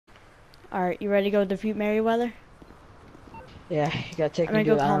Alright, you ready to go defeat Merryweather? Yeah, you gotta take I'm me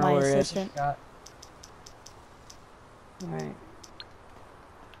gonna to go it. I call don't know my where it is. assistant. Alright.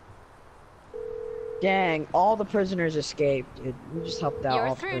 Dang, all the prisoners escaped, dude. We just helped out You're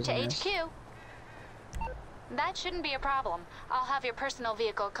all the through to prisoners. HQ. That shouldn't be a problem. I'll have your personal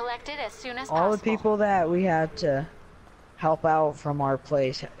vehicle collected as soon as All the possible. people that we had to help out from our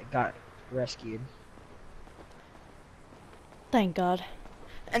place got rescued. Thank God.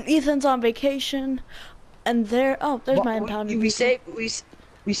 And Ethan's on vacation. And there's my But impounded we people. saved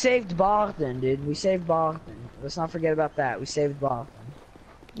we saved Bogdan, dude. We saved Bogdan. Let's not forget about that. We saved Bogdan.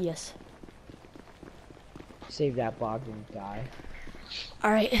 Yes. Saved that Bogdan guy.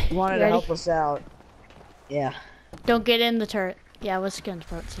 Alright, He you wanted to ready? help us out. Yeah. Don't get in the turret. Yeah, let's get in the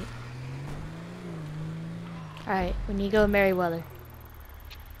front seat. Alright, we need to go to Merryweather.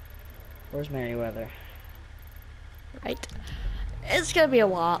 Where's Merryweather? Right. It's gonna be a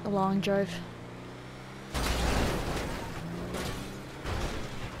long drive.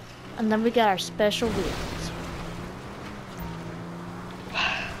 And then we got our special vehicles.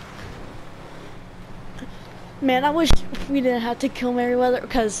 Man, I wish we didn't have to kill Merryweather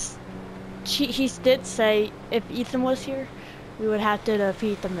because he did say if Ethan was here, we would have to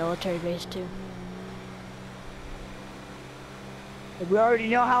defeat the military base too. We already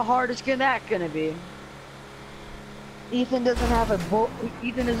know how hard that's gonna be. Ethan doesn't have a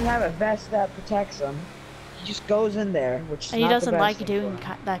vest that protects him. He just goes in there, which is And he not the doesn't best like thing doing for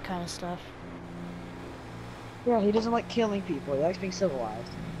him. that kind of stuff. Yeah, he doesn't like killing people. He likes being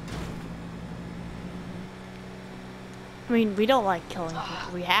civilized. I mean, we don't like killing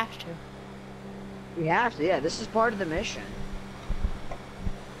people. We have to. We have to. Yeah, this is part of the mission.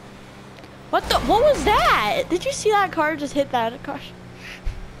 What was that? Did you see that car just hit that car?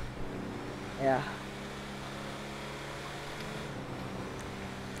 Yeah.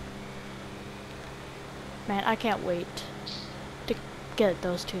 Man, I can't wait to get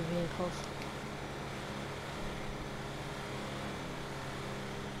those two vehicles.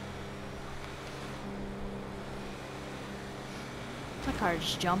 My car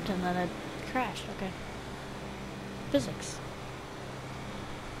just jumped and then it crashed. Okay. Physics.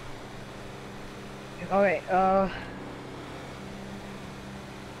 Okay.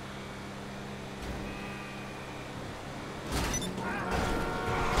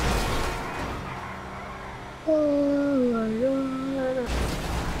 Oh my God.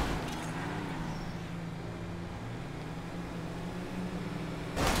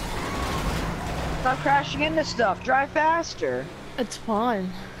 Stop crashing into stuff. Drive faster. It's fun.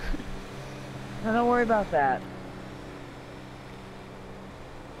 No, don't worry about that.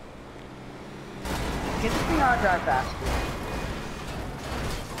 Get the thing on, drive faster.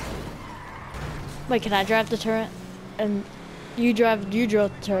 Wait, can I drive the turret? And you drove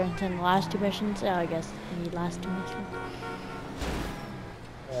the turret in the last two missions? Yeah, I guess the last two missions.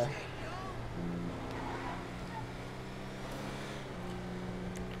 Yeah.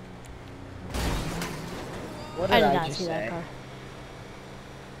 What I did did I not just see say? that car.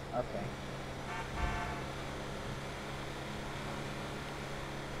 Okay.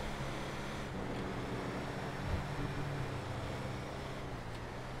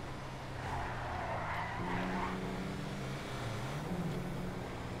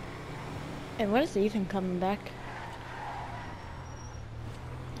 And when is Ethan coming back?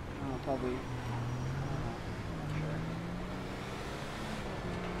 Probably.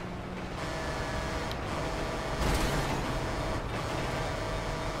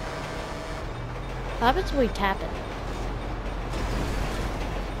 What happens when we tap it?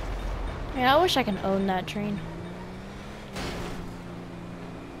 Man, I wish I can own that train.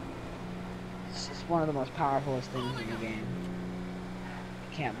 It's one of the most powerful things in the game.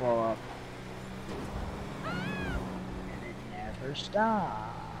 It can't blow up. And it never stops.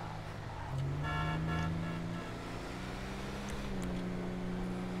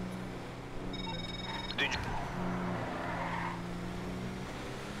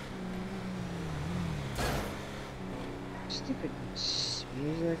 Stupid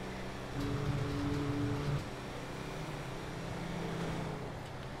music.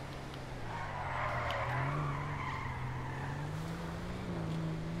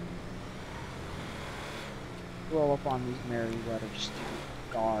 Roll up on these Merryweather stupid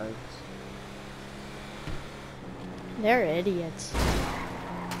guards. They're idiots.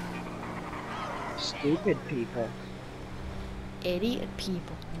 Stupid people. Idiot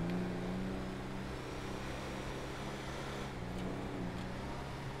people.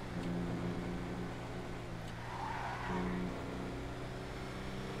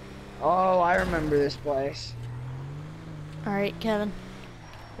 Oh, I remember this place. Alright, Kevin.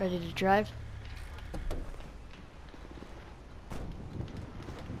 Ready to drive?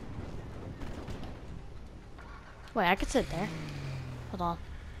 Wait, I could sit there. Hold on.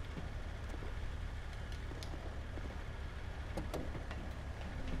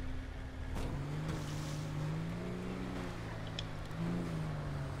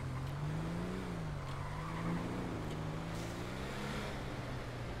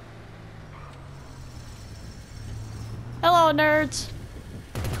 Hello, nerds.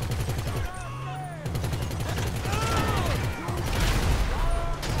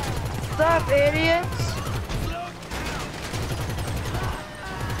 What's up, idiots?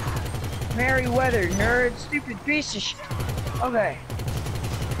 Merryweather, nerd, stupid piece of shit. Okay.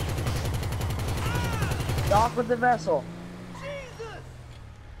 Dock with the vessel.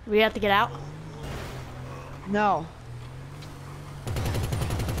 We have to get out. No.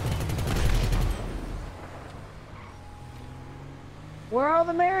 Where are all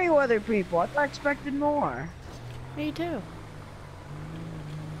the Merryweather people? I expected more. Me too.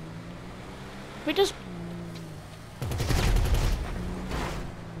 We just...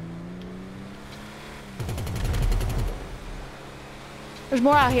 There's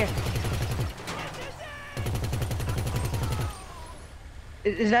more out here.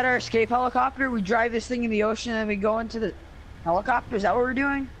 Is that our escape helicopter? We drive this thing in the ocean and we go into the helicopter? Is that what we're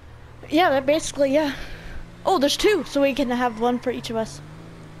doing? Yeah, that basically, yeah. Oh, there's two, so we can have one for each of us.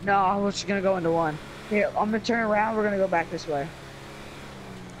 No, we're just gonna go into one. Here, I'm gonna turn around, we're gonna go back this way.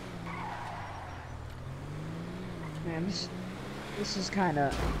 Man, this is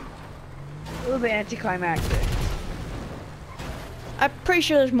kinda a little bit anticlimactic. I'm pretty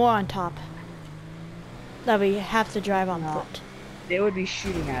sure there's more on top that we have to drive on No. foot. They would be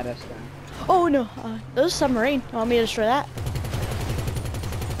shooting at us then. Oh no, there's a submarine. You want me to destroy that?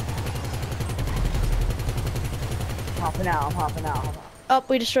 I'm hopping out. Oh,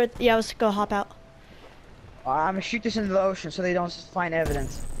 we destroyed. Yeah, let's go hop out. I'm gonna shoot this into the ocean so they don't find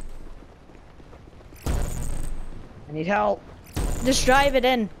evidence. I need help. Just drive it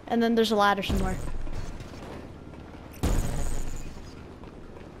in, and then there's a ladder somewhere.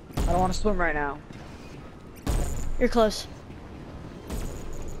 I don't want to swim right now. You're close.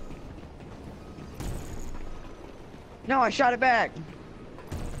 No, I shot it back.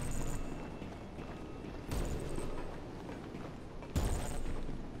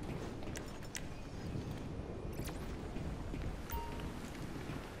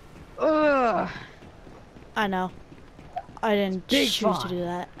 Ugh. I know. I didn't Big choose to fun. do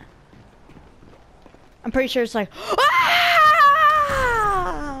that. I'm pretty sure it's like,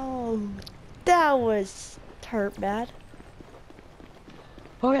 "Ow!" That was hurt bad.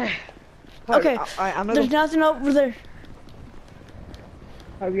 Okay. Okay, I'm gonna there's go. nothing over there.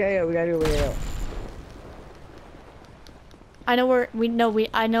 Oh, we gotta go. I know where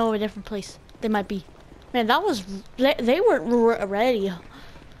I know a different place. They might be. Man, that was they weren't ready.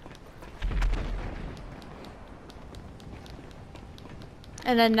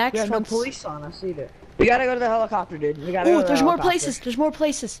 And then next We have no one's... police on us either. We gotta go to the helicopter, dude. We gotta go Oh, to the there's more helicopter. places. There's more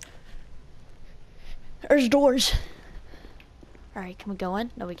places. There's doors. All right, can we go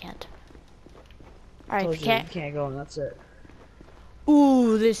in? No, we can't. All right, Told we you, can't. You can't go in, that's it.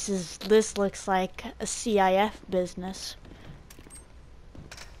 Ooh, this looks like a CIF business.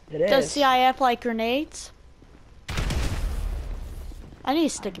 It Does is. CIF like grenades? I need a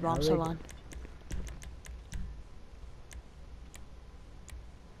sticky bomb. they Hold do. on.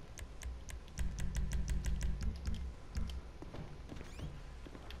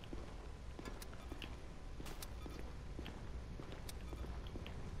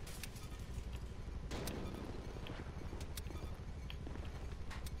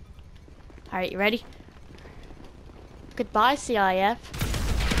 All right, you ready? Goodbye, CIF.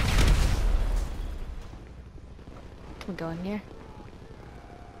 Can we go in here?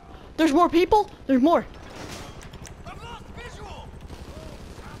 There's more people? There's more.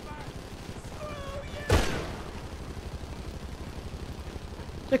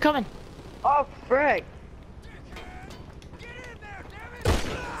 They're coming. Oh, frick.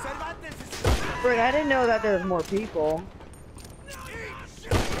 Frick, I didn't know that there was more people.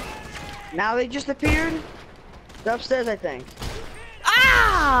 Now they just appeared? They're upstairs, I think.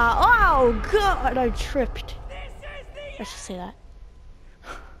 Ah! Oh, God, I tripped. I should say that.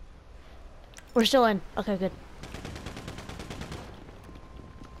 We're still in. Okay, good.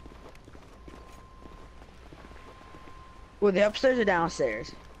 Well, the upstairs or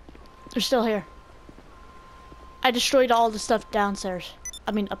downstairs? They're still here. I destroyed all the stuff downstairs.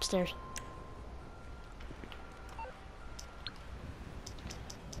 I mean, upstairs.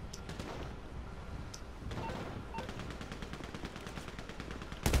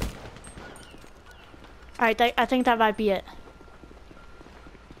 Alright, I think that might be it.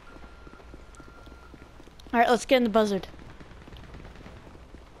 Alright, let's get in the buzzard.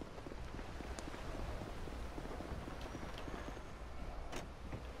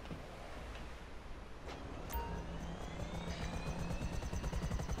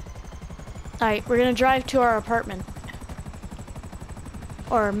 Alright, we're gonna drive to our apartment.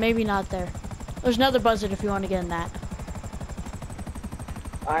 Or maybe not there. There's another buzzard if you want to get in that.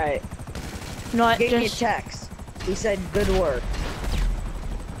 Alright. You know what? Gave me a Just text. He said, "Good work.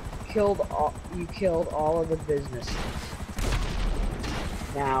 You killed all of the businesses.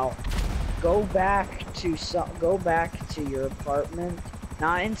 Now, go back to your apartment,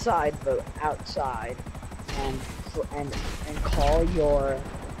 not inside, but outside, and call your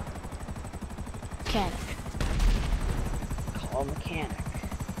mechanic. Call a mechanic."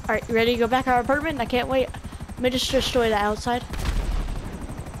 Alright, you ready to go back to our apartment? I can't wait. Let me just destroy the outside.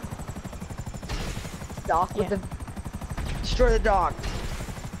 Dock with the destroy the dock.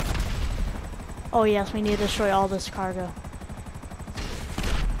 Oh yes, we need to destroy all this cargo.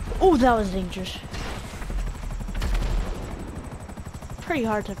 Oh, that was dangerous. Pretty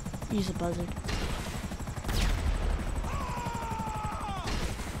hard to use a buzzard.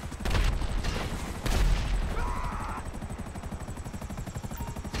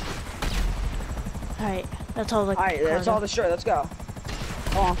 Alright, that's all the Alright, that's all destroyed. Let's go.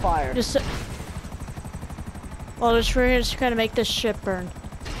 All on fire. We're just gonna make this ship burn.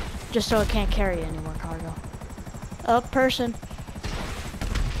 Just so it can't carry any more cargo. Up, person.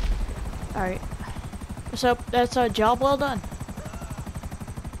 Alright. So, that's a job well done.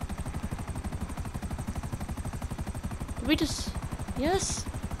 We just... Yes!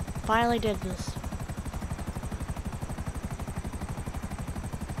 Finally did this.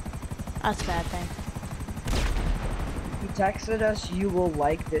 That's a bad thing. He texted us, "You will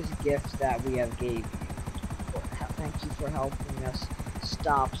like this gift that we have gave you. Thank you for helping us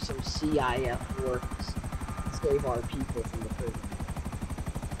stop some CIF works and save our people from the prison."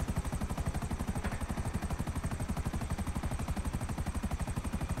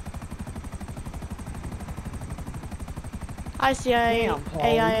 ICIA, Damn, Paul,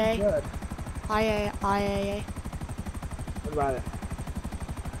 AIA, you did good. IAA. What about it?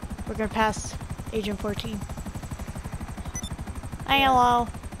 We're gonna pass Agent 14. Hey, hello.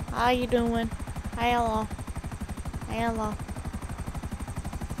 How you doing? Hey, hello. Hey, hello.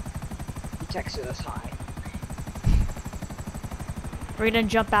 He texted us hi. We're gonna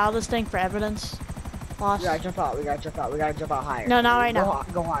jump out of this thing for evidence loss. We gotta jump out. We gotta jump out. We gotta jump out higher. No, not right now.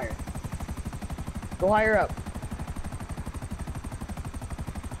 Go higher. Go higher up.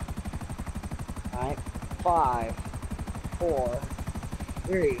 Alright. 5, 4,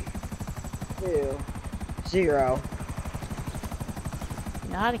 3, 2, 0. You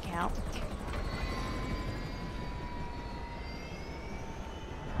know how to count.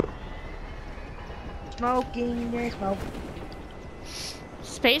 Smoking, there's smoke.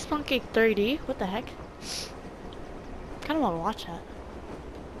 Space Monkey 3D? What the heck? Kinda wanna watch that.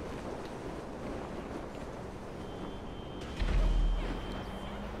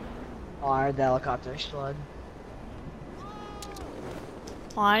 Oh, I heard the helicopter explode.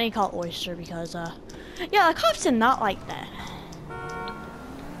 Well, I didn't call it Oyster because, yeah, the cops did not like that.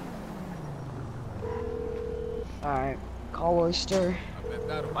 Alright, call Oyster.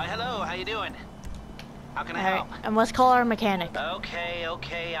 Why, hello, how you doing? How can I Alright, help? and let's call our mechanic. Okay, I'll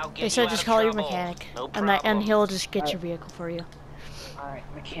get They you said out just of call your trouble. mechanic, No and problem. he'll just get your vehicle for you. Alright,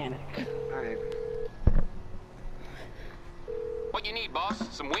 mechanic. Alright. What you need, boss?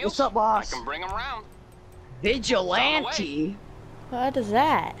 Some wheels? What's up, boss? I can bring them around. Vigilante? What is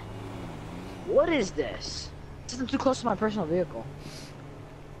that? What is this? This isn't too close to my personal vehicle.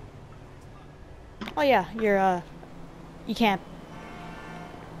 Oh yeah, you're you can't.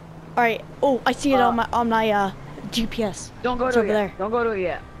 All right. Oh, I see it on my GPS. Don't go It's to over it yet. there. Don't go to it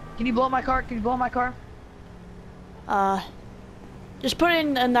yet. Can you blow up my car? Can you blow up my car? Just put it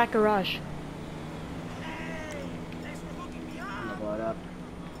in that garage. I'm gonna blow it up.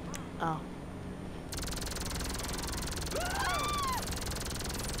 Oh.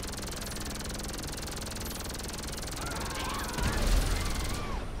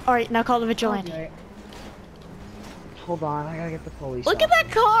 All right, now call the vigilante. Okay. Hold on, I gotta get the police. Look at that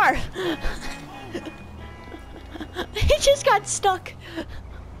car! He just got stuck.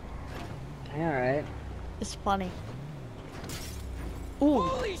 Alright. It's funny. Ooh.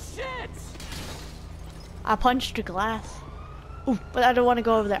 Holy shit! I punched a glass. Ooh, but I don't want to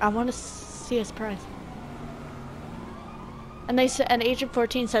go over there. I want to see his price. And they said, and Agent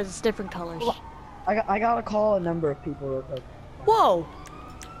 14 says it's different colors. I gotta call a number of people real quick. Whoa!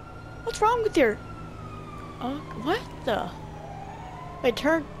 What's wrong with your? Oh, what the? Wait,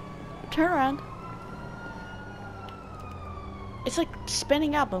 turn around. It's like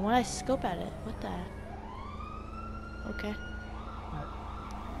spinning out, but when I scope at it, what the? Okay.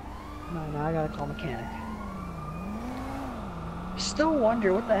 No, I gotta call mechanic. Still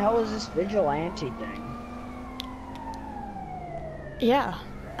wonder what the hell is this vigilante thing? Yeah,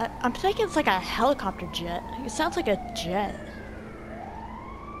 I'm thinking it's like a helicopter jet. It sounds like a jet.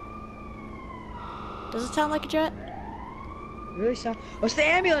 Does it sound like a jet? Really sound? What's the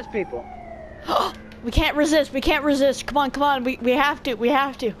ambulance people? We can't resist. We can't resist. Come on. We have to. We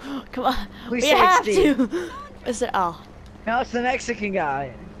have to. Come on. Please we say have it's Steve. to. Is it? Oh. No, it's the Mexican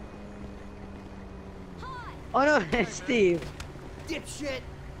guy. Oh no, it's Steve. Dipshit!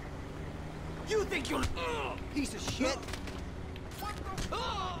 You think you're piece of shit?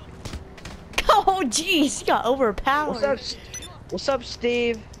 Oh jeez, he got overpowered. What's up,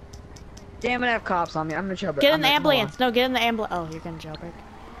 Steve? Damn it, I have cops on me. I'm gonna jailbreak. Get in the ambulance. No, get in the ambulance. Oh, you're gonna jailbreak.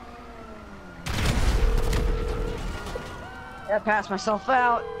 I passed myself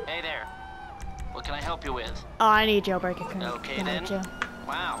out. Hey there. What can I help you with? Oh, I need jailbreak. Okay then.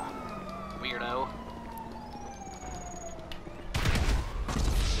 Wow. Weirdo.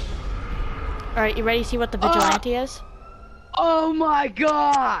 Alright, you ready to see what the vigilante is? Oh my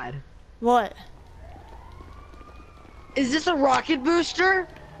god! What? Is this a rocket booster?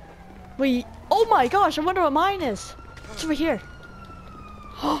 Wait, oh my gosh, I wonder what mine is. It's over here.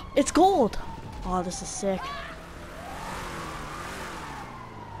 It's gold. Oh, this is sick.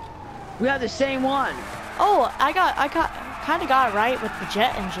 We have the same one. Oh, I kind of got it right with the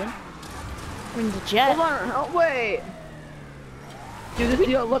jet engine. I mean, the jet. Hold on, oh, wait. Dude,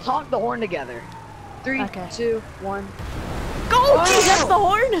 let's honk the horn together. 3, Okay. 2, 1. Go! Oh, geez, that's the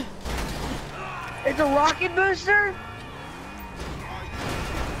horn! It's a rocket booster?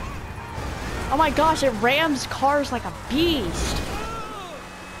 Oh my gosh, it rams cars like a beast.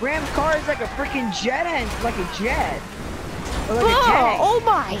 Ram's car is like a freaking jet end, like a jet. Or like a Oh, tank. oh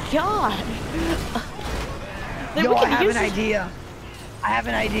my god! Then Yo, we I can have use an it- idea. I have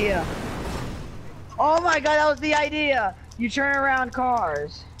an idea. Oh my god, that was the idea. You turn around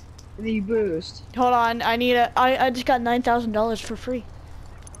cars, and then you boost. Hold on, I just got $9,000 for free.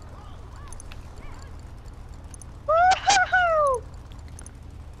 Woo-hoo-hoo!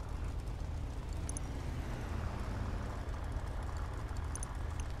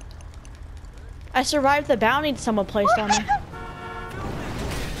 I survived the bounty someone placed on me.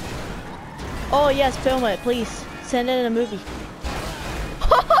 Oh yes, film it, please. Send it in a movie.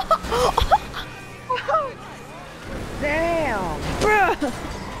 Damn! Bruh!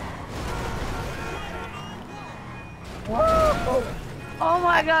 Whoa! Oh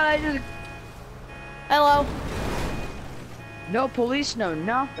my god, I just... Hello. No police, no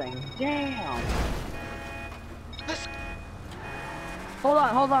nothing. Damn. Hold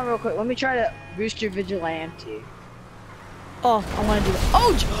on real quick. Let me try to boost your vigilante. Oh, I want to do it.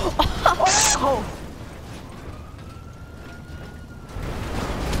 Oh! Oh!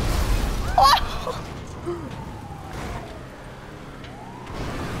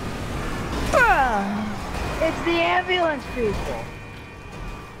 It's the ambulance people.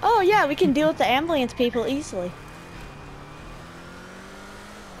 Oh yeah, we can deal with the ambulance people easily.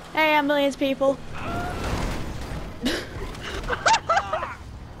 Hey, ambulance people.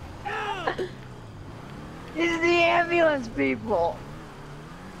 It's the ambulance people.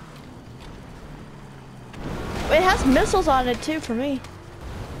 It has missiles on it too for me.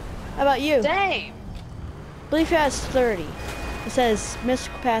 How about you? Same. I believe it has 30. It says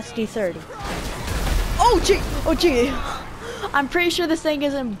missile capacity 30. Oh gee! Oh gee! I'm pretty sure this thing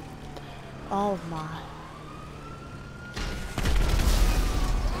isn't. Oh my.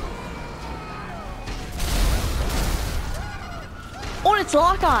 Oh, it's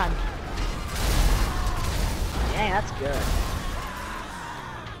lock on. Dang, that's good.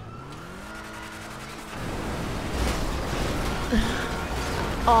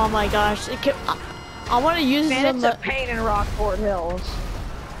 Oh my gosh! I want to use Man, them. it's a pain in Rockport Hills.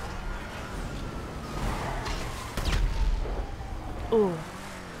 Ooh.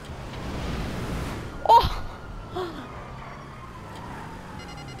 Oh!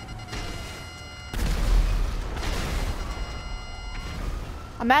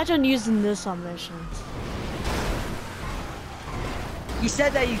 Imagine using this on missions. You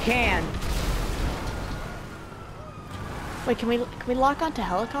said that you can. Wait, can we lock onto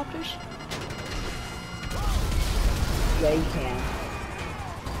helicopters? Yeah, you can.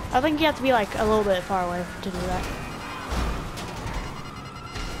 I think you have to be like a little bit far away to do that.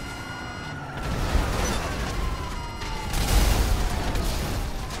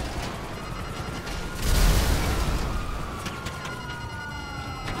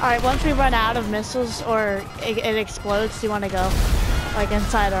 Alright, once we run out of missiles or it explodes, do you want to go like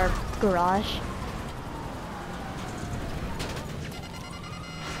inside our garage?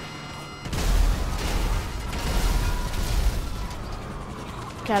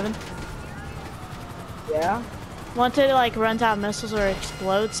 Kevin? Yeah? Once it like runs out of missiles or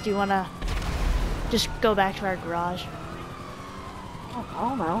explodes, do you want to just go back to our garage? Oh, I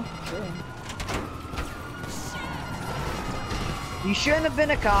don't know. Sure. You shouldn't have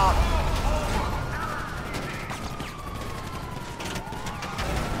been a cop.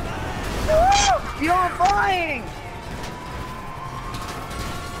 You're flying!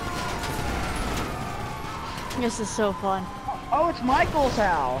 This is so fun. Oh, it's Michael's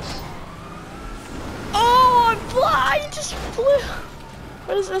house. Oh, I'm flying! I just flew.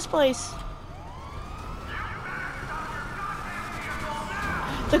 What is this place?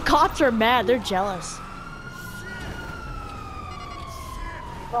 The cops are mad. They're jealous.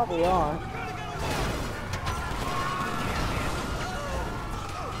 Probably are.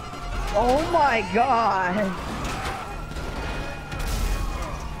 Oh my god!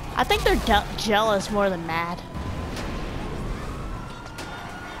 I think they're jealous more than mad.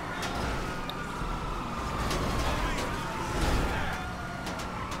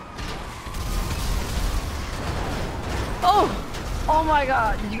 Oh! Oh my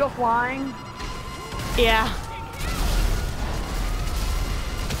god, did you go flying? Yeah.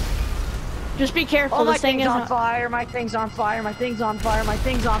 Just be careful. Oh, my this thing thing's is on fire, my thing's on fire, my thing's on fire, my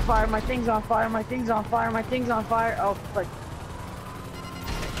thing's on fire, my thing's on fire, my thing's on fire, my thing's on fire. Oh, frick.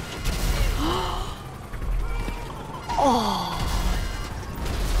 Oh.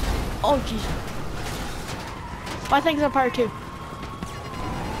 Oh, jeez. My thing's on fire too.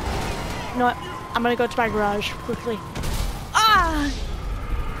 You know what? I'm gonna go to my garage quickly. Ah!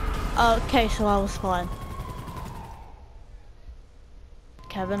 Okay, so that was fun.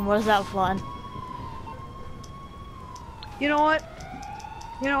 Kevin, was that fun? You know what?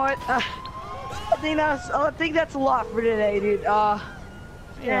 You know what? I think that's a lot for today, dude.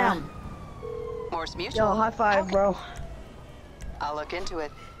 Damn. Morse Mutual. Yo, high five, Okay. bro. I'll look into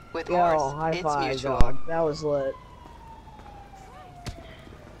it. With Yo, Morse, high it's five, mutual. dog. That was lit.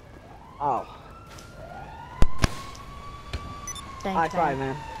 Oh, Thanks, high five,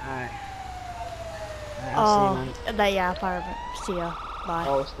 man. Alright. I'll see you, man. Yeah, fire. See ya. Bye.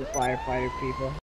 Oh, it's the firefighter people.